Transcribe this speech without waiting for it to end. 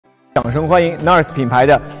掌声欢迎 NARS 品牌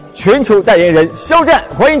的全球代言人肖战，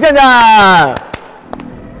欢迎战战。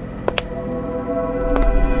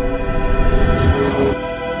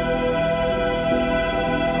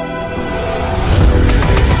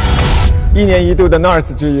一年一度的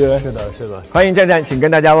NARS 之约，是的，是的。欢迎战战，请跟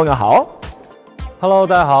大家问个好。Hello，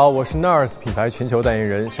 大家好，我是 NARS 品牌全球代言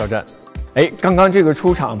人肖战。刚刚这个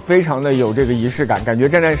出场非常的有这个仪式感，感觉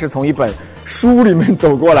战战是从一本书里面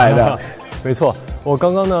走过来的。没错，我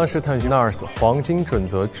刚刚呢是探寻 NARS 黄金准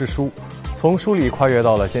则之书，从书里跨越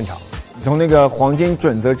到了现场。从那个黄金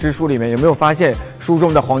准则之书里面，有没有发现书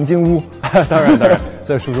中的黄金屋？当然，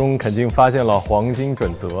在书中肯定发现了黄金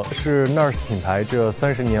准则，是 NARS 品牌这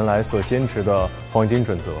30年来所坚持的黄金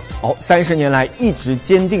准则。30年来一直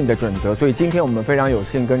坚定的准则，所以今天我们非常有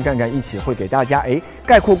幸跟战战一起会给大家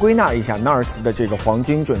概括归纳一下 NARS 的这个黄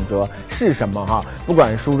金准则是什么哈。不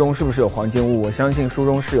管书中是不是有黄金屋，我相信书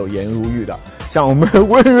中是有颜如玉的。像我们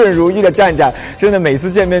温润如玉的战战，真的每次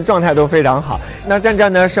见面状态都非常好。那战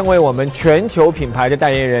战呢，身为我们全球品牌的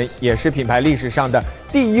代言人，也是品牌历史上的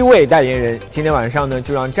第一位代言人。今天晚上呢，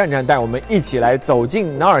就让战战带我们一起来走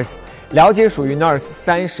进 NARS， 了解属于 NARS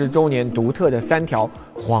 30周年独特的3条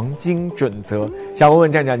黄金准则。想问问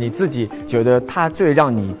战战，你自己觉得它最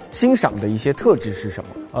让你欣赏的一些特质是什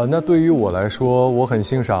么？那对于我来说，我很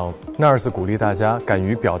欣赏 NARS 鼓励大家敢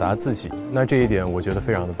于表达自己，那这一点我觉得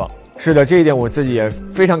非常的棒。是的，这一点我自己也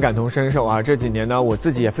非常感同身受啊！这几年呢，我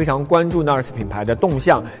自己也非常关注 NARS 品牌的动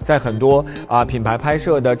向，在很多品牌拍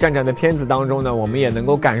摄的战战的片子当中呢，我们也能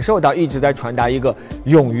够感受到一直在传达一个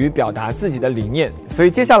勇于表达自己的理念。所以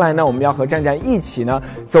接下来呢，我们要和战战一起呢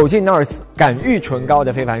走进 NARS 敢于唇膏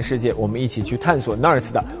的非凡世界，我们一起去探索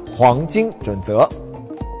NARS 的黄金准则。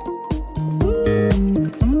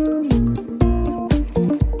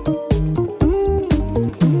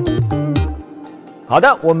好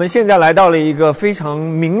的，我们现在来到了一个非常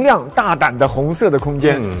明亮、大胆的红色的空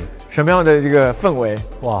间。什么样的这个氛围？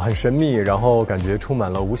哇，很神秘，然后感觉充满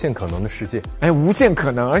了无限可能的世界。无限可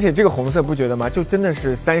能，而且这个红色不觉得吗？就真的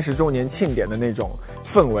是30周年庆典的那种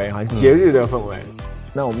氛围啊，节日的氛围。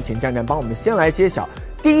那我们请战战帮我们先来揭晓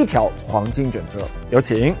第一条黄金准则，有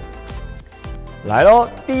请。来咯，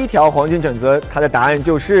第一条黄金准则，它的答案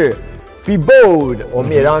就是 Be bold， 我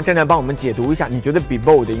们也让战战帮我们解读一下，你觉得 be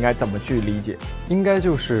bold 应该怎么去理解？应该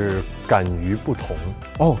就是敢于不同。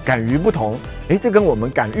敢于不同，这跟我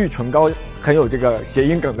们敢于唇膏很有这个谐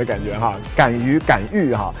音梗的感觉哈。敢于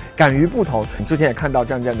哈，敢于不同。你之前也看到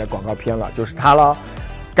战战的广告片了，就是它了，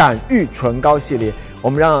敢于唇膏系列。我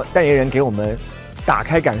们让代言人给我们打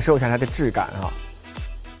开感受一下它的质感哈。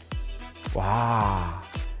哇！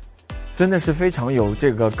真的是非常有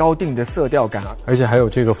这个高定的色调感，而且还有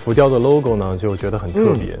这个浮雕的 logo 呢，就觉得很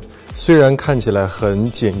特别。虽然看起来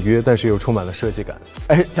很简约，但是又充满了设计感。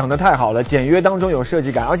讲得太好了，简约当中有设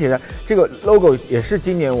计感，而且呢，这个 logo 也是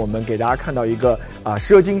今年我们给大家看到一个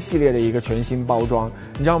奢金系列的一个全新包装，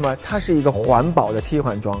你知道吗？它是一个环保的替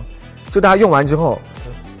换装，就大家用完之后，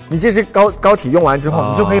你这是膏体用完之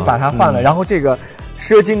后，你就可以把它换了，然后这个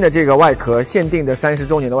奢金的这个外壳，限定的30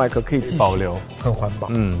周年的外壳可以继续保留，很环保。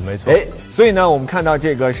没错。所以呢，我们看到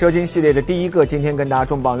这个奢金系列的第一个，今天跟大家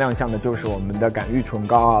重磅亮相的就是我们的敢于唇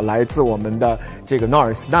膏啊，来自我们的这个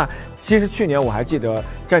NARS。那其实去年我还记得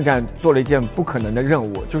战战做了一件不可能的任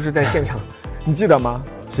务，就是在现场，你记得吗？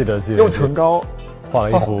记得。用唇膏画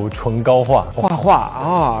了一幅唇膏画，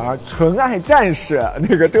纯爱战士，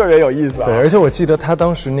那个特别有意思啊。对，而且我记得他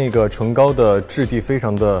当时那个唇膏的质地非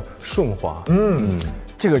常的顺滑。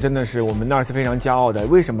这个真的是我们 NARS 非常骄傲的。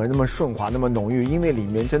为什么那么顺滑，那么浓郁？因为里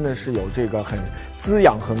面真的是有这个很滋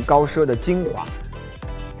养、很高奢的精华。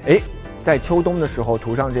在秋冬的时候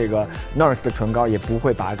涂上这个 NARS 的唇膏也不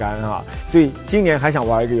会拔干啊。所以今年还想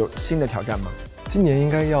玩一个有新的挑战吗？今年应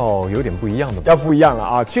该要有点不一样的吧？要不一样了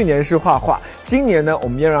啊！去年是画画，今年呢，我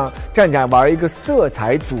们要让战战玩一个色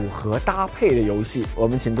彩组合搭配的游戏。我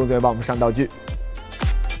们请工作人员帮我们上道具。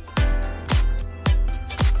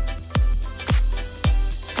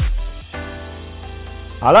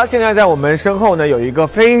好了，现在在我们身后呢有一个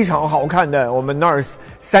非常好看的我们 NARS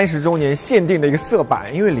 30周年限定的一个色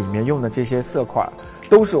板，因为里面用的这些色块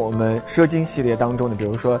都是我们奢金系列当中的，比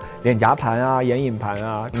如说脸颊盘啊、眼影盘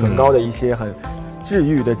啊、唇膏的一些很治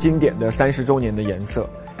愈的经典的30周年的颜色。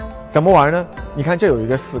怎么玩呢？你看这有一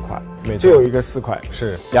个4块，这有一个4块，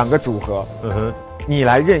是2个组合。你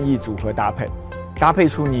来任意组合搭配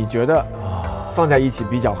出你觉得放在一起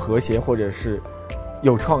比较和谐或者是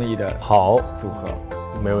有创意的好组合。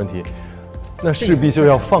没问题，那势必就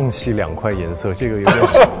要放弃2块颜色，这个有点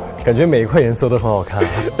感觉每一块颜色都很好看。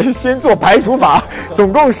先做排除法，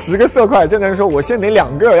总共10个色块，这能说我先哪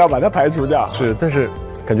2个要把它排除掉？是，但是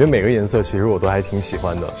感觉每个颜色其实我都还挺喜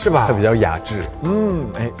欢的，是吧？它比较雅致。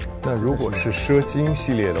哎，那如果是奢金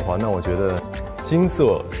系列的话，那我觉得金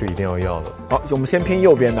色是一定要的。好，我们先拼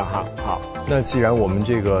右边的哈。好，那既然我们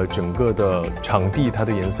这个整个的场地它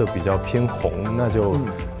的颜色比较偏红，那就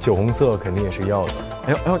酒红色肯定也是要的。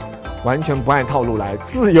哎呦，完全不按套路来，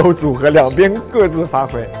自由组合，两边各自发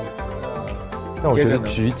挥。那我觉得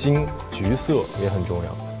橘金、橘色也很重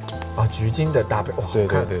要。橘金的搭配，哇，对。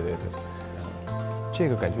这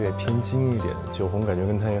个感觉也偏金一点，酒红感觉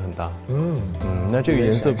跟它也很搭。那这个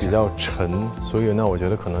颜色比较沉，所以呢，我觉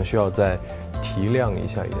得可能需要再提亮一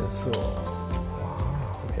下颜色。哇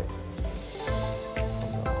 ，OK。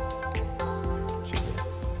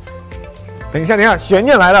等一下，悬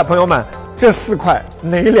念来了，朋友们，这4块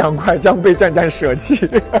哪2块将被战战舍弃？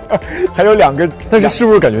还有2个，但是是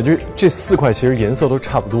不是感觉这4块其实颜色都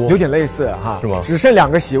差不多？有点类似哈，是吗？只剩2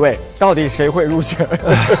个席位，到底谁会入选？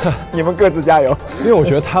你们各自加油。因为我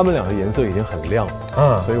觉得他们2个颜色已经很亮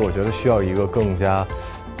了，所以我觉得需要一个更加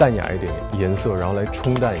淡雅一点的颜色，然后来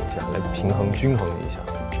冲淡一下，来平衡均衡一下。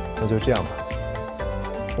那就这样吧。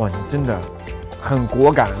哇，你真的很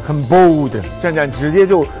果敢，很 bold， 战战直接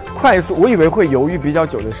就快速，我以为会犹豫比较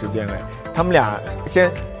久的时间他们俩先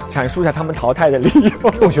阐述一下他们淘汰的理由。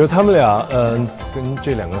我觉得他们俩，跟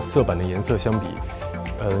这2个色板的颜色相比，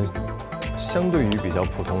相对于比较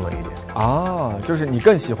普通了一点。就是你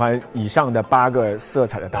更喜欢以上的8个色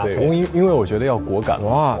彩的搭配。对，因为我觉得要果敢。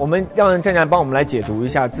哇，我们让战战帮我们来解读一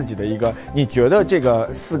下自己的一个，你觉得这个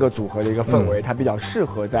4个组合的一个氛围，它比较适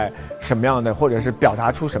合在什么样的，或者是表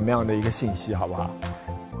达出什么样的一个信息，好不好？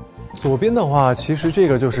左边的话，其实这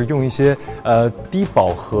个就是用一些低饱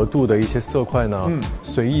和度的一些色块呢，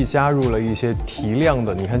随意加入了一些提亮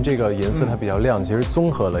的。你看这个颜色它比较亮，其实综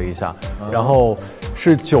合了一下。然后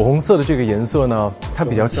是酒红色的这个颜色呢，它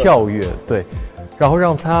比较跳跃，对。然后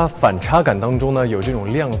让它反差感当中呢有这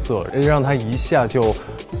种亮色，让它一下就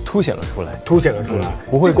凸显了出来，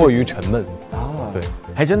不会过于沉闷。对。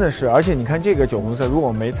还真的是，而且你看这个酒红色，如果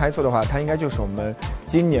我没猜错的话，它应该就是我们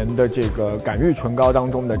今年的这个感誉唇膏当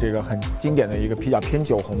中的这个很经典的一个比较偏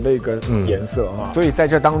酒红的一个颜色所以在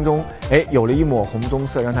这当中，有了一抹红棕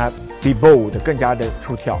色，让它 be bold 更加的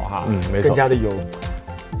出挑没错，更加的有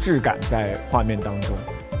质感在画面当中。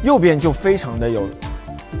右边就非常的有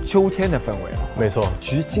秋天的氛围了，没错，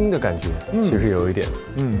橘金的感觉其实有一点。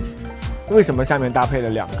为什么下面搭配了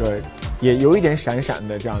2个？也有一点闪闪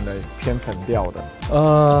的这样的偏粉调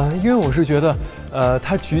的，因为我是觉得，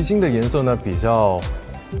它橘金的颜色呢比较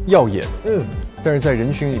耀眼，但是在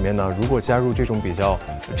人群里面呢，如果加入这种比较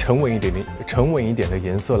沉稳一点的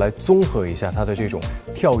颜色来综合一下它的这种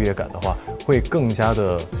跳跃感的话，会更加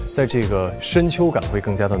的在这个深秋感会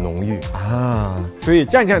更加的浓郁所以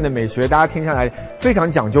战战的美学，大家听下来非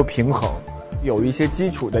常讲究平衡。有一些基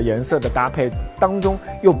础的颜色的搭配当中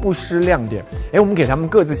又不失亮点，我们给他们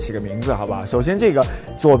各自起个名字好不好？首先这个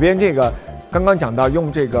左边这个刚刚讲到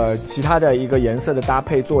用这个其他的一个颜色的搭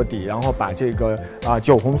配做底，然后把这个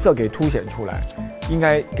酒红色给凸显出来，应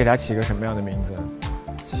该给它起个什么样的名字？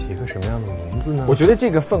起一个什么样的名字呢？我觉得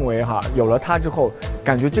这个氛围有了它之后，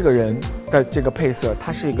感觉这个人的这个配色，他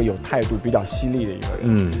是一个有态度、比较犀利的一个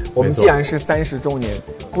人。我们既然是30周年，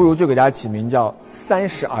不如就给大家起名叫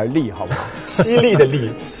30而立，好不好？犀利的利，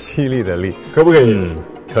犀利的利，可不可以？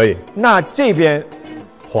可以。那这边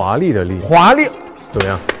华丽的丽，华丽怎么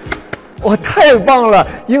样？哇，太棒了！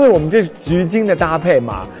因为我们这是橘金的搭配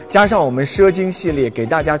嘛，加上我们奢金系列给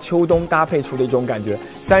大家秋冬搭配出的一种感觉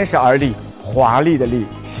，30而立。华丽的丽，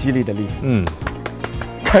犀利的利，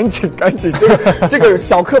赶紧，这个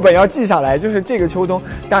小课本要记下来。就是这个秋冬，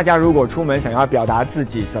大家如果出门想要表达自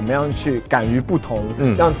己，怎么样去敢于不同，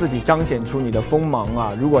让自己彰显出你的锋芒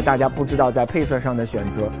如果大家不知道在配色上的选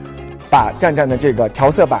择，把战战的这个调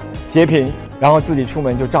色板截屏，然后自己出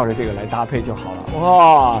门就照着这个来搭配就好了。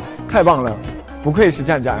哇，太棒了！不愧是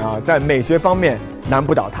战战在美学方面难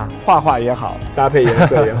不倒他，画也好，搭配颜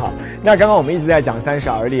色也好。那刚刚我们一直在讲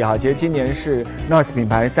30而立其实今年是 NARS 品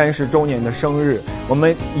牌30周年的生日。我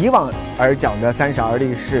们以往而讲的30而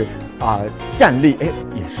立是站立，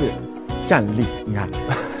也是站立。你看，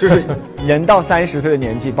就是人到30岁的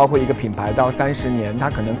年纪，包括一个品牌到30年，它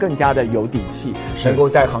可能更加的有底气，能够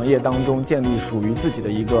在行业当中建立属于自己的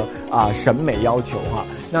一个审美要求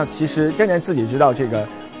那其实战战自己知道这个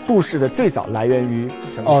故事的最早来源于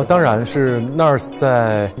什么？当然是 NARS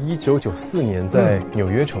在1994年在纽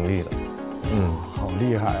约成立的。好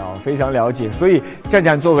厉害非常了解。所以战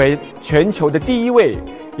战作为全球的第1位，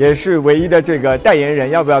也是唯一的这个代言人，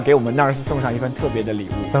要不要给我们 NARS 送上一份特别的礼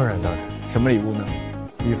物？当然。什么礼物呢？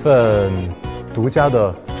一份独家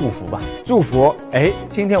的祝福吧。祝福。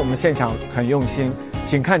今天我们现场很用心，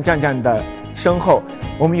请看战战的身后。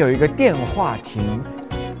我们有一个电话亭。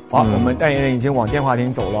好，我们代言人已经往电话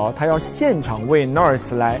亭走了，他要现场为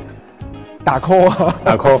NARS 来打 call 啊，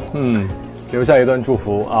打 call，留下一段祝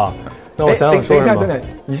福啊。那我想想说什么？等，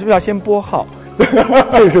你是不是要先拨号？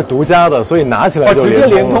这是独家的，所以拿起来就直接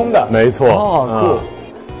连通的，没错。哦，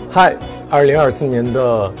酷。嗨，2024年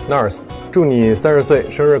的 NARS， 祝你30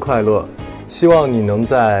岁生日快乐！希望你能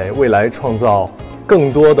在未来创造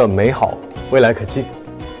更多的美好，未来可期。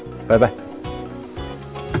拜拜。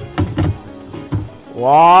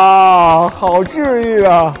哇，好治愈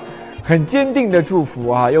啊！很坚定的祝福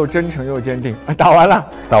啊，又真诚又坚定。打完了，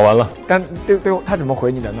但对，他怎么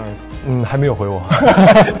回你的NARS？还没有回我，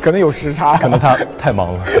可能有时差，可能他太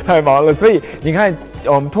忙了，所以你看，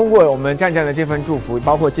我们通过我们战战的这份祝福，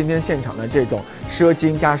包括今天现场的这种奢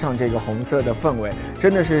金加上这个红色的氛围，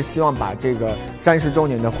真的是希望把这个30周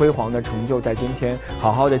年的辉煌的成就在今天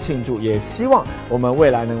好好的庆祝，也希望我们未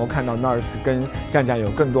来能够看到 NARS 跟战战有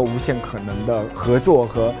更多无限可能的合作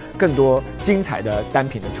和更多精彩的单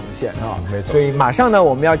品的呈现啊，没错。所以马上呢，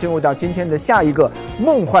我们要进入到今天的下一个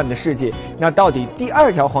梦幻的世界。那到底第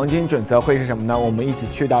2条黄金准则会是什么呢？我们一起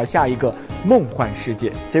去到下一个梦幻世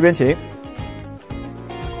界，这边请。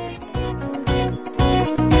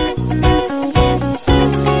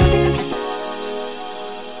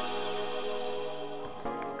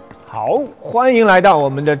好，欢迎来到我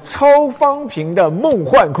们的超方屏的梦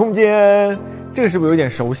幻空间。这个是不是有点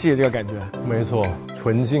熟悉？这个感觉？没错，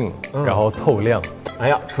纯净，然后透亮。哎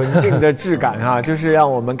呀，纯净的质感啊，就是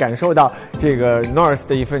让我们感受到这个 NARS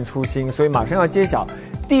的一份初心。所以马上要揭晓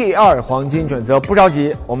第2黄金准则，不着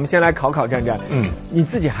急，我们先来考战战。你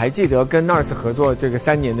自己还记得跟 NARS 合作这个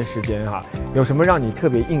3年的时间哈，有什么让你特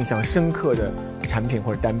别印象深刻的产品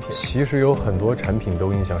或者单品？其实有很多产品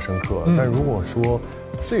都印象深刻，但如果说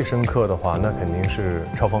最深刻的话，那肯定是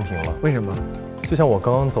超方屏了。为什么？就像我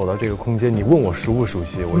刚刚走到这个空间，你问我熟不熟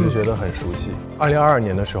悉，我就觉得很熟悉。2022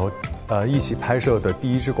年的时候，一起拍摄的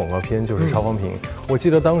第1支广告片就是超方屏。我记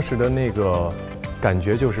得当时的那个感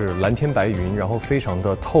觉就是蓝天白云，然后非常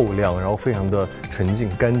的透亮，然后非常的纯净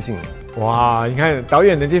干净。哇，你看导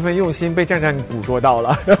演的这份用心被战战捕捉到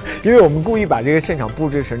了，因为我们故意把这个现场布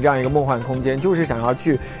置成这样一个梦幻空间，就是想要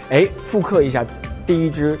去复刻一下第1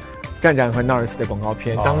支战战和 NARS 的广告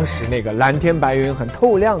片，当时那个蓝天白云很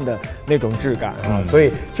透亮的那种质感啊，所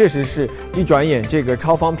以确实是一转眼这个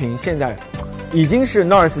超方屏现在已经是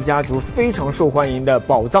NARS 家族非常受欢迎的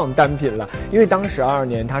宝藏单品了。因为当时22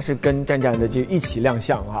年它是跟战战的这一起亮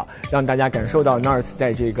相哈，让大家感受到 NARS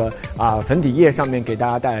在这个粉底液上面给大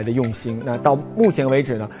家带来的用心。那到目前为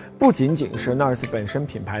止呢，不仅仅是 NARS 本身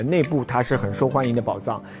品牌内部它是很受欢迎的宝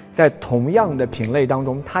藏，在同样的品类当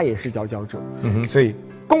中它也是佼佼者。所以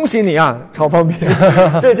恭喜你啊，超方屏！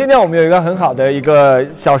所以今天我们有一个很好的一个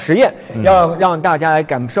小实验，要让大家来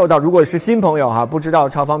感受到，如果是新朋友哈，不知道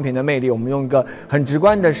超方屏的魅力，我们用一个很直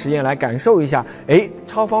观的实验来感受一下，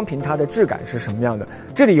超方屏它的质感是什么样的。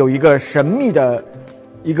这里有一个神秘的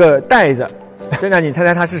一个袋子，真的，你猜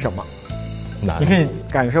猜它是什么？你可以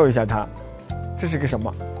感受一下它，这是个什么？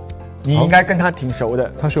你应该跟它挺熟的。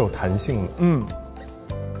它是有弹性的，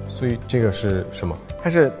所以这个是什么？它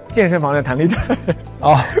是健身房的弹力带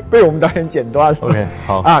被我们导演剪断了。OK，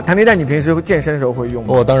 好弹力带你平时健身时候会用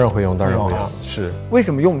吗？我当然会用，是。为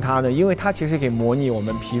什么用它呢？因为它其实可以模拟我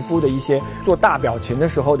们皮肤的一些做大表情的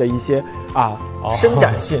时候的一些伸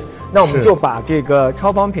展性。那我们就把这个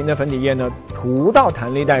超方屏的粉底液呢涂到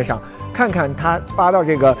弹力带上，看看它扒到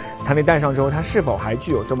这个弹力带上之后，它是否还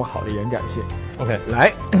具有这么好的延展性。OK，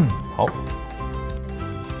 来，好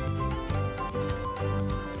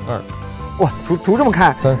，2。哇，涂这么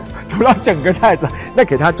开，3，涂到整个袋子，那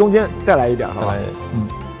给它中间再来一点，好吧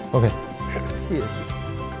？OK， 谢谢。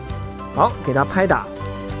好，给它拍打，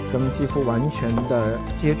跟肌肤完全的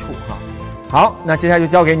接触哈。好，那接下来就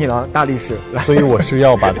交给你了，大力士。来，所以我是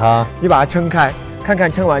要把它，你把它撑开，看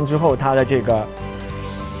看撑完之后它的这个，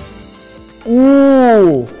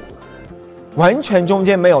完全中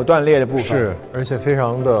间没有断裂的部分，是，而且非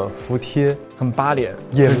常的服帖，很扒脸，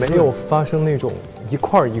也没有发生那种一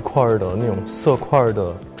块一块的那种色块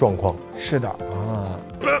的状况。是的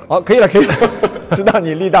好，可以了，知道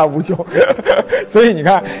你力大无穷，所以你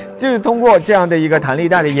看，就是通过这样的一个弹力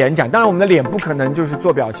带的延展，当然我们的脸不可能就是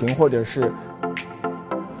做表情或者是，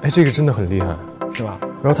这个真的很厉害，是吧？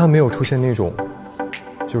然后它没有出现那种，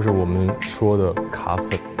就是我们说的卡粉，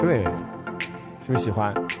对，是不是喜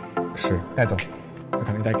欢？是，带走。个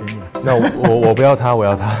弹力带给你了。那我不要它，我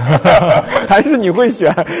要它，还是你会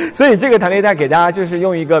选？所以这个弹力带给大家就是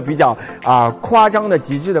用一个比较夸张的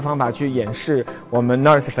极致的方法去演示我们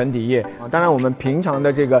NARS 粉底液啊。当然我们平常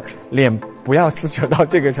的这个脸不要撕扯到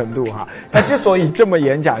这个程度哈。它之所以这么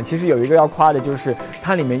延展，其实有一个要夸的就是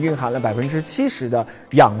它里面蕴含了70%的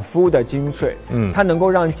养肤的精粹，它能够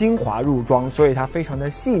让精华入妆，所以它非常的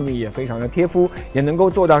细腻，也非常的贴肤，也能够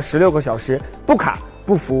做到16个小时不卡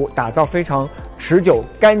不浮，打造非常持久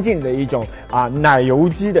干净的一种奶油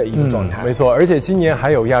肌的一个状态。没错，而且今年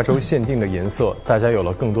还有亚洲限定的颜色，大家有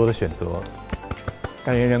了更多的选择。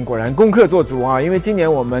代言人果然功课做足啊！因为今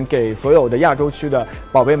年我们给所有的亚洲区的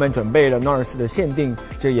宝贝们准备了 NARS 的限定，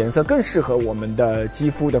这个颜色更适合我们的肌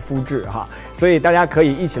肤的肤质哈，所以大家可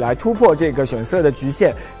以一起来突破这个选色的局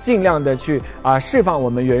限，尽量的去释放我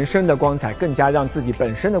们原生的光彩，更加让自己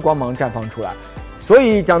本身的光芒绽放出来。所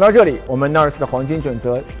以讲到这里，我们 NARS 的黄金准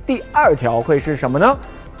则第2条会是什么呢？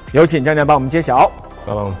有请站长帮我们揭晓。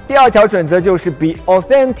第2条准则就是 Be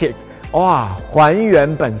authentic， 哇，还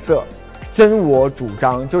原本色。真我主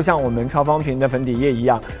张，就像我们超方瓶的粉底液一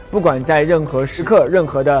样，不管在任何时刻、任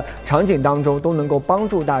何的场景当中，都能够帮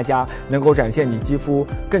助大家能够展现你肌肤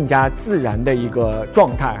更加自然的一个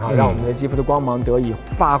状态哈，让我们的肌肤的光芒得以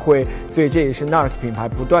发挥。所以这也是 NARS 品牌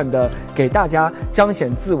不断的给大家彰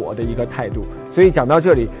显自我的一个态度。所以讲到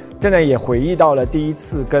这里，真的也回忆到了第一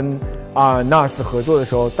次跟NARS 合作的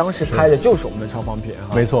时候，当时拍的就是我们的超方瓶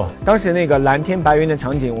哈。没错，当时那个蓝天白云的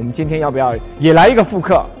场景，我们今天要不要也来一个复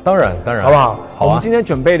刻？当然，好不好？好啊。我们今天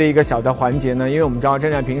准备了一个小的环节呢，因为我们知道站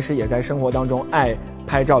站平时也在生活当中爱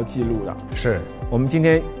拍照记录的，是我们今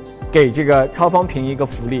天给这个超方瓶一个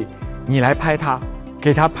福利，你来拍它，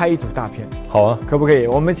给他拍一组大片。好啊，可不可以？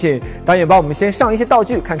我们请导演帮我们先上一些道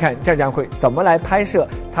具，看看站站会怎么来拍摄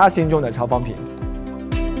他心中的超方瓶。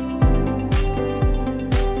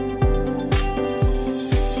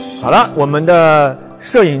好了，我们的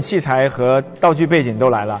摄影器材和道具背景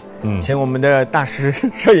都来了，请我们的大师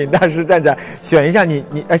摄影大师站站选一下你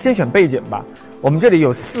先选背景吧。我们这里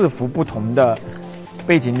有4幅不同的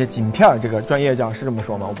背景的景片，这个专业叫是这么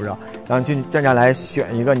说吗？我不知道。然后就站站来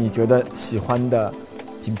选一个你觉得喜欢的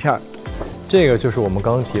景片。这个就是我们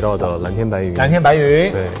刚刚提到的蓝天白云。蓝天白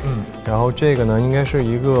云，对，然后这个呢，应该是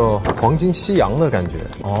一个黄金夕阳的感觉。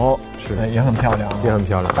哦，是，也很漂亮，也很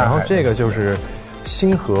漂亮。然后这个就是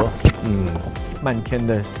星河，漫天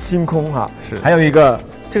的星空哈。是，还有一个，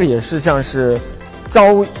这个也是像是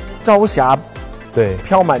朝霞，对，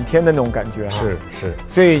飘满天的那种感觉哈。是。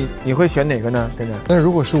所以你会选哪个呢？真的？但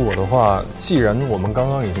如果是我的话，既然我们刚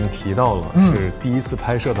刚已经提到了是第一次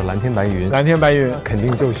拍摄的蓝天白云，蓝天白云肯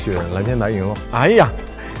定就选蓝天白云了。哎呀，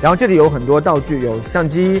然后这里有很多道具，有相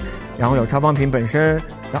机，然后有超方瓶本身，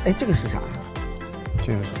然后这个是啥？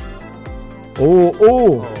这个是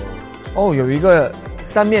有一个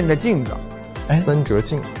3面的镜子，3折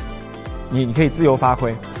镜，你可以自由发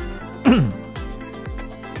挥。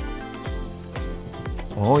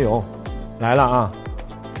哟，来了啊！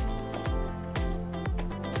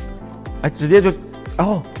直接就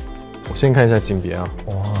我先看一下景别啊。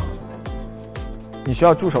哇，你需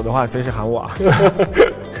要助手的话，随时喊我啊。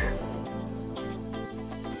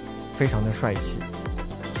非常的帅气。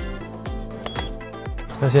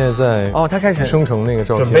他现在在他开始生成那个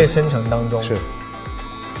照片，准备生成当中。是。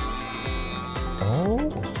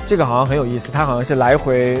这个好像很有意思，它好像是来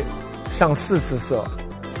回上4次色，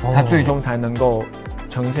它最终才能够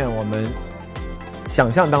呈现我们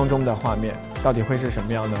想象当中的画面，到底会是什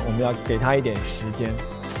么样呢？我们要给它一点时间。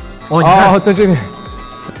你看，在这里。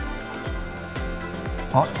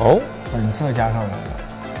粉色加上来了。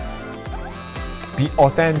Be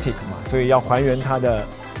authentic 嘛，所以要还原它的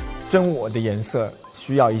真我的颜色，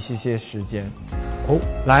需要一些时间。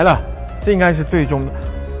来了，这应该是最终的。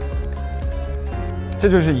这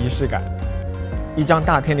就是仪式感，一张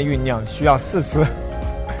大片的酝酿需要4次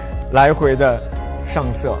来回的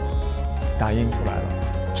上色，打印出来了，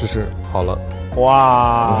这是好了。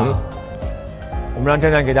哇！我们让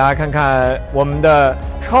站站给大家看看我们的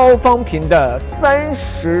超方瓶的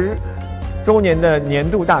30周年的年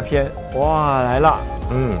度大片，哇，来了，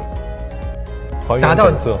还原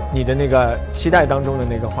本色，达到你的那个期待当中的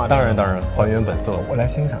那个画面。当然，还原本色。我来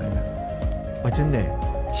欣赏一下，真的。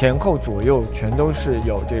前后左右全都是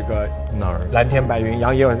有这个 NARS 蓝天白云，然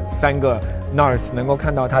后也有3个 NARS 能够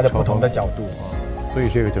看到它的不同的角度所以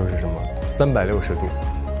这个就是什么360度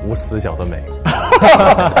无死角的美。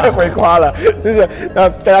太会夸了，就是大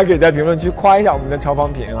家可以在评论区夸一下我们的超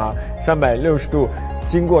方瓶360度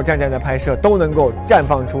经过站站的拍摄都能够绽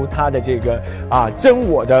放出它的这个真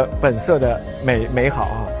我的本色的美好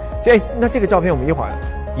那这个照片我们一会儿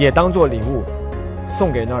也当做礼物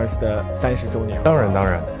送给 NARS 的30周年。当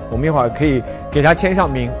然，我们一会儿可以给他签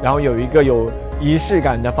上名，然后有一个有仪式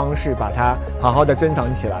感的方式把它好好的珍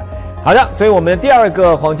藏起来。好的，所以我们的第2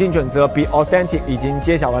个黄金准则 Be Authentic 已经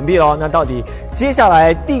揭晓完毕了。那到底接下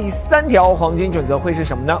来第3条黄金准则会是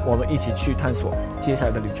什么呢？我们一起去探索接下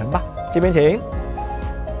来的旅程吧。这边请。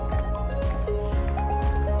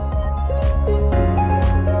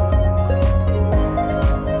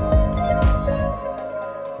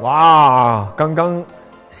哇，刚刚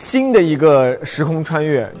新的一个时空穿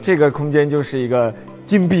越，这个空间就是一个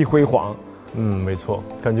金碧辉煌。没错，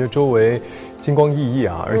感觉周围金光熠熠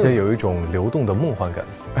啊，而且有一种流动的梦幻感。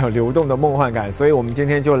还有流动的梦幻感，所以我们今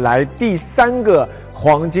天就来第3个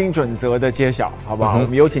黄金准则的揭晓，好不好？我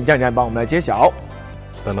们有请战战帮我们来揭晓。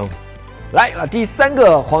等等，来了，第3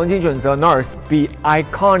个黄金准则 ，NARS be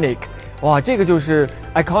iconic。哇，这个就是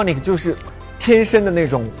iconic， 就是天生的那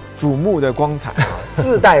种瞩目的光彩啊，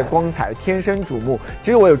自带光彩，天生瞩目。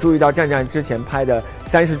其实我有注意到战战之前拍的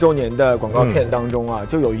30周年的广告片当中啊，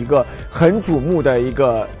就有一个很瞩目的一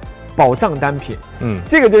个宝藏单品，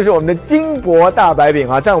这个就是我们的金箔大白饼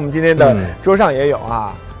啊，在我们今天的桌上也有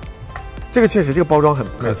啊。这个确实，这个包装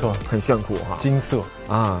没错，很炫酷哈，金色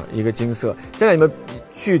啊，一个金色。现在你们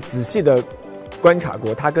去仔细的观察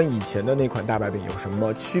过，它跟以前的那款大白饼有什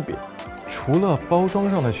么区别？除了包装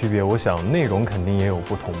上的区别，我想内容肯定也有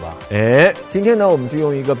不同吧。今天呢，我们就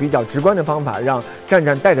用一个比较直观的方法，让战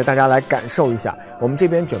战带着大家来感受一下。我们这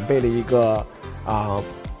边准备了一个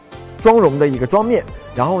妆容的一个妆面，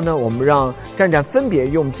然后呢，我们让战战分别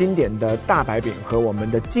用经典的大白饼和我们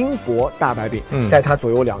的金箔大白饼，在它左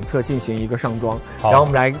右两侧进行一个上妆，然后我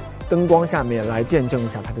们来灯光下面来见证一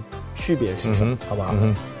下它的区别是什么，好不好？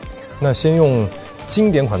那先用经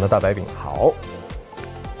典款的大白饼。好。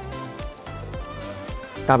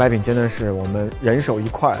大白饼真的是我们人手一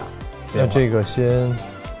块啊！那这个先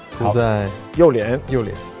涂在右脸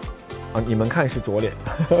啊，你们看是左脸，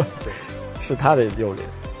是他的右脸。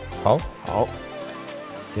好，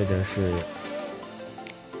接着是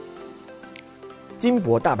金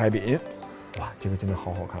箔大白饼，哇，这个真的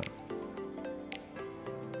好好看。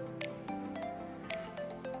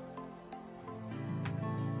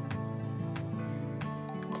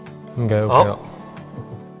应该 OK 了。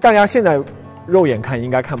大家现在肉眼看应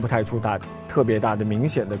该看不太出特别大的明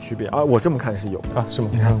显的区别啊，我这么看是有啊，是吗？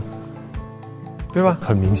你看，对吧？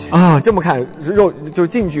很明显啊，这么看肉就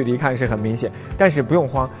近距离看是很明显，但是不用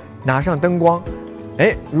慌，拿上灯光，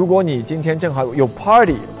如果你今天正好有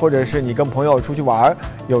party， 或者是你跟朋友出去玩，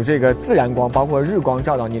有这个自然光，包括日光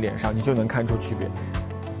照到你脸上，你就能看出区别。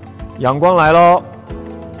阳光来咯，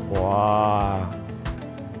哇，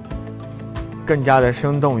更加的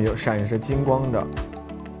生动，有闪着金光的。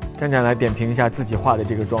战战来点评一下自己画的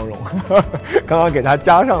这个妆容，刚刚给它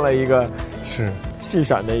加上了一个细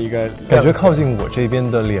闪的一个，感觉靠近我这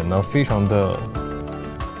边的脸呢，非常的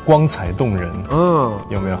光彩动人。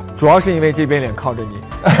有没有？主要是因为这边脸靠着你，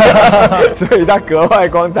所以它格外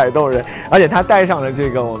光彩动人，而且它带上了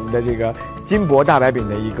这个我们的这个金箔大白饼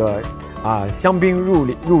的一个香槟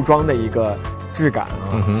入妆的一个质感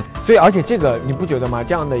啊。所以而且这个你不觉得吗？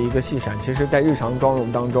这样的一个细闪，其实在日常妆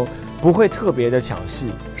容当中不会特别的抢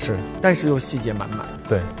戏，但是又细节满满。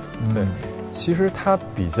对，其实它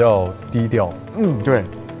比较低调。对，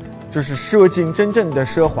就是奢金，真正的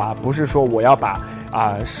奢华不是说我要把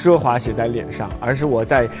奢华写在脸上，而是我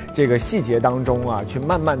在这个细节当中去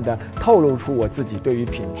慢慢的透露出我自己对于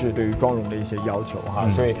品质、对于妆容的一些要求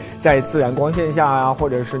所以在自然光线下或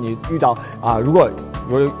者是你遇到如果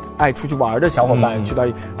有爱出去玩的小伙伴，去到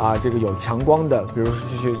这个有强光的，比如说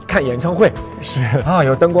去看演唱会，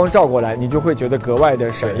有灯光照过来，你就会觉得格外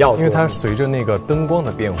的闪耀，因为它随着那个灯光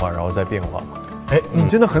的变化，然后再变化嘛。你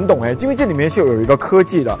真的很懂因为这里面是有一个科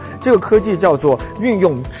技的，这个科技叫做运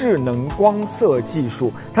用智能光色技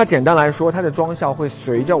术。它简单来说，它的妆效会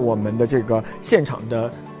随着我们的这个现场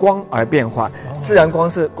的光而变化。自然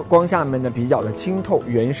光下面呢比较的清透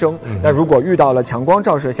原生，那如果遇到了强光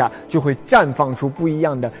照射下，就会绽放出不一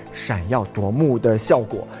样的闪耀夺目的效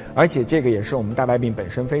果。而且这个也是我们大白饼本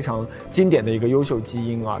身非常经典的一个优秀基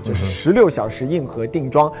因就是16小时硬核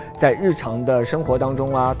定妆，在日常的生活当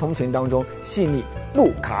中通勤当中细腻不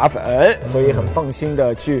卡粉，所以很放心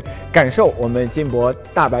的去感受我们金箔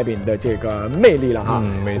大白饼的这个魅力了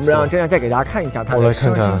没错。我们让真的再给大家看一下它的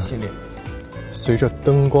奢金系列。随着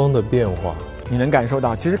灯光的变化，你能感受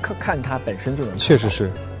到，其实看它本身就能，确实是，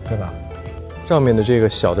对吧？上面的这个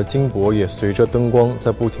小的金箔也随着灯光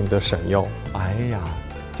在不停的闪耀。哎呀，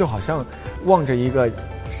就好像望着一个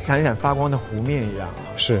闪闪发光的湖面一样。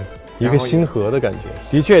一个星河的感觉。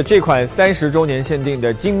的确，这款30周年限定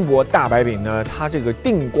的金箔大白饼呢，它这个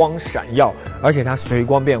定光闪耀，而且它随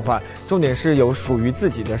光变换，重点是有属于自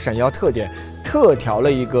己的闪耀特点。特调了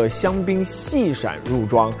一个香槟细闪入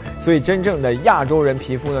妆，所以真正的亚洲人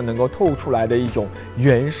皮肤呢，能够透出来的一种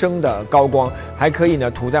原生的高光，还可以呢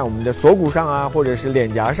涂在我们的锁骨上啊，或者是脸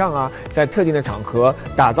颊上啊，在特定的场合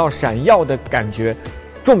打造闪耀的感觉。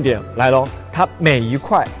重点来咯，它每一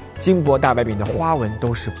块金箔大白饼的花纹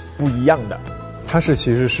都是不一样的，它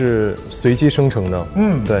其实是随机生成的，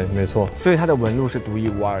对，没错，所以它的纹路是独一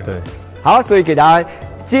无二的。对，好，所以给大家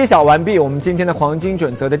揭晓完毕，我们今天的黄金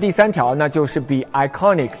准则的第3条，那就是 be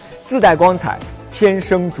iconic， 自带光彩，天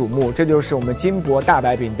生瞩目，这就是我们金箔大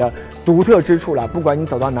白饼的独特之处了。不管你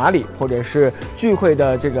走到哪里，或者是聚会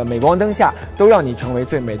的这个镁光灯下，都让你成为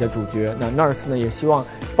最美的主角。那 NARS 呢，也希望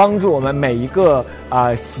帮助我们每一个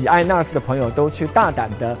喜爱 NARS 的朋友都去大胆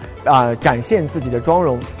的展现自己的妆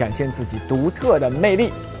容，展现自己独特的魅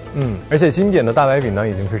力。而且经典的大白饼呢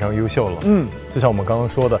已经非常优秀了，就像我们刚刚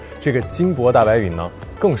说的，这个金箔大白饼呢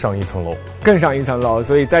更上一层楼，更上一层楼。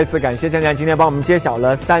所以再次感谢战战今天帮我们揭晓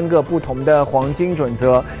了3个不同的黄金准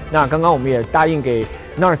则。那刚刚我们也答应给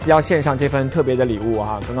NARS 要献上这份特别的礼物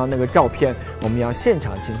啊，刚刚那个照片我们要现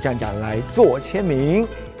场请战战来做签名，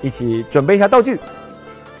一起准备一下道具。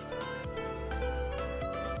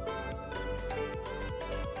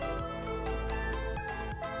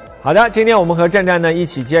好的，今天我们和战战呢一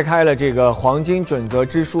起揭开了这个黄金准则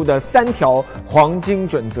之书的3条黄金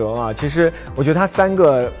准则啊。其实我觉得它3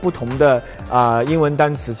个不同的英文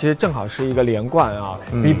单词，其实正好是一个连贯啊。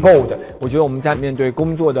Be bold， 我觉得我们在面对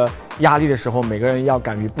工作的压力的时候，每个人要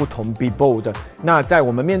敢于不同 ，be bold。那在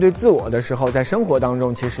我们面对自我的时候，在生活当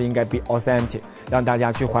中，其实应该 be authentic， 让大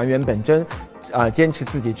家去还原本真。坚持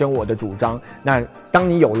自己真我的主张。那当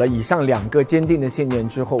你有了以上2个坚定的信念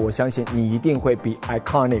之后，我相信你一定会 be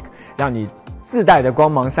iconic， 让你自带的光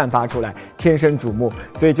芒散发出来，天生瞩目。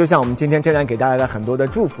所以就像我们今天战战给大家的很多的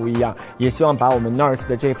祝福一样，也希望把我们 NARS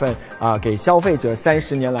的这份给消费者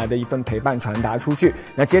30年来的一份陪伴传达出去。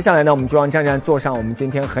那接下来呢，我们就让战战坐上我们今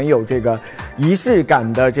天很有这个仪式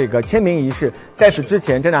感的这个签名仪式。在此之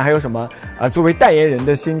前，战战还有什么作为代言人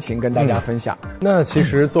的心情跟大家分享？那其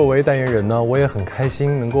实作为代言人呢，我也很开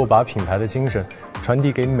心能够把品牌的精神传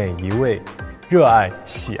递给每一位热爱、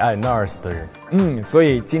喜爱 NARS 的人。所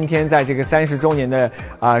以今天在这个30周年的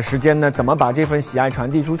时间呢，怎么把这份喜爱传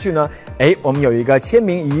递出去呢？我们有一个签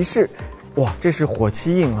名仪式。哇，这是火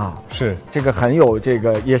漆印啊！是这个很有这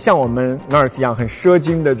个，也像我们 NARS 一样很奢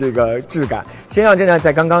金的这个质感。先让战战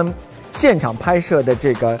在刚刚现场拍摄的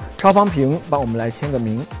这个超方屏帮我们来签个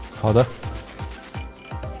名。好的。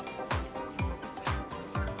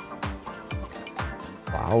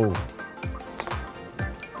哇哦！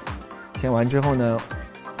签完之后呢，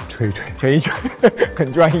吹一吹，吹一吹，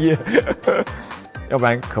很专业。要不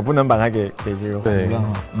然可不能把它给这个糊了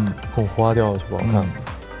哈。碰花掉就不好看。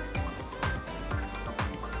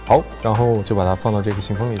好，然后就把它放到这个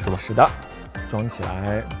信封里，是吧？是的，装起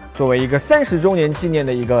来，作为一个30周年纪念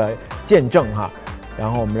的一个见证哈。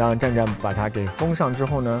然后我们让战战把它给封上之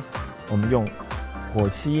后呢，我们用火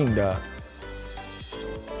漆印的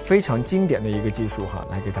非常经典的一个技术哈，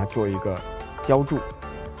来给它做一个浇筑。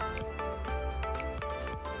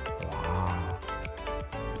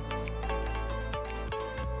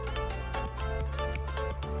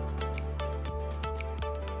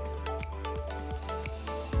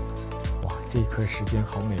这一刻时间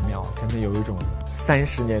好美妙，真的有一种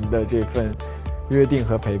30年的这份约定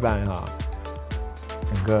和陪伴啊！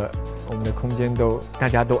整个我们的空间大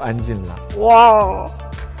家都安静了，哇！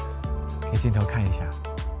给镜头看一下，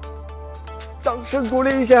掌声鼓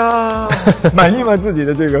励一下，满意吗？自己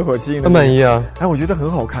的这个火漆印？满意啊！我觉得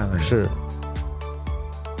很好看啊！是。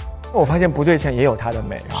我发现不对称也有它的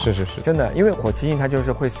美啊！是，真的，因为火漆印它就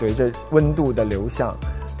是会随着温度的流向。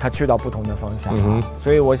它去到不同的方向，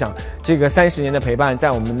所以我想，这个30年的陪伴，在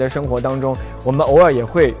我们的生活当中，我们偶尔也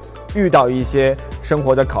会遇到一些生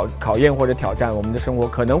活的考验或者挑战，我们的生活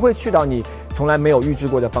可能会去到你从来没有预知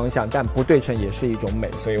过的方向，但不对称也是一种美，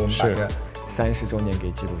所以我们把这30周年给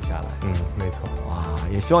记录下来。没错。哇，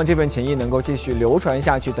也希望这份情谊能够继续流传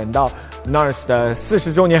下去，等到 NARS 的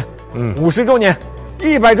40周年、50周年。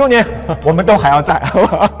100周年，我们都还要在，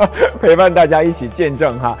陪伴大家一起见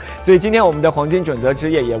证哈。所以今天我们的黄金准则之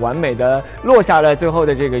夜也完美的落下了最后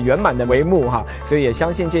的这个圆满的帷幕哈。所以也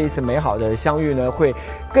相信这一次美好的相遇呢，会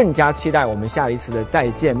更加期待我们下一次的再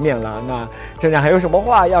见面了。那战战还有什么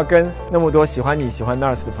话要跟那么多喜欢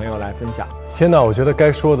NARS 的朋友来分享？天哪，我觉得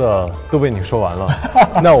该说的都被你说完了，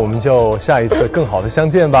那我们就下一次更好的相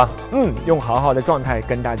见吧。用好好的状态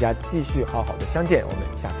跟大家继续好好的相见，我们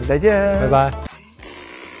下次再见，拜拜。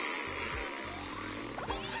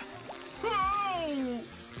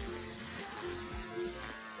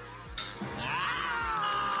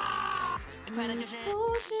快乐就是，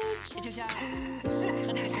就像和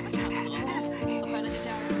那个什么差不多，快乐就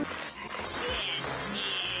像。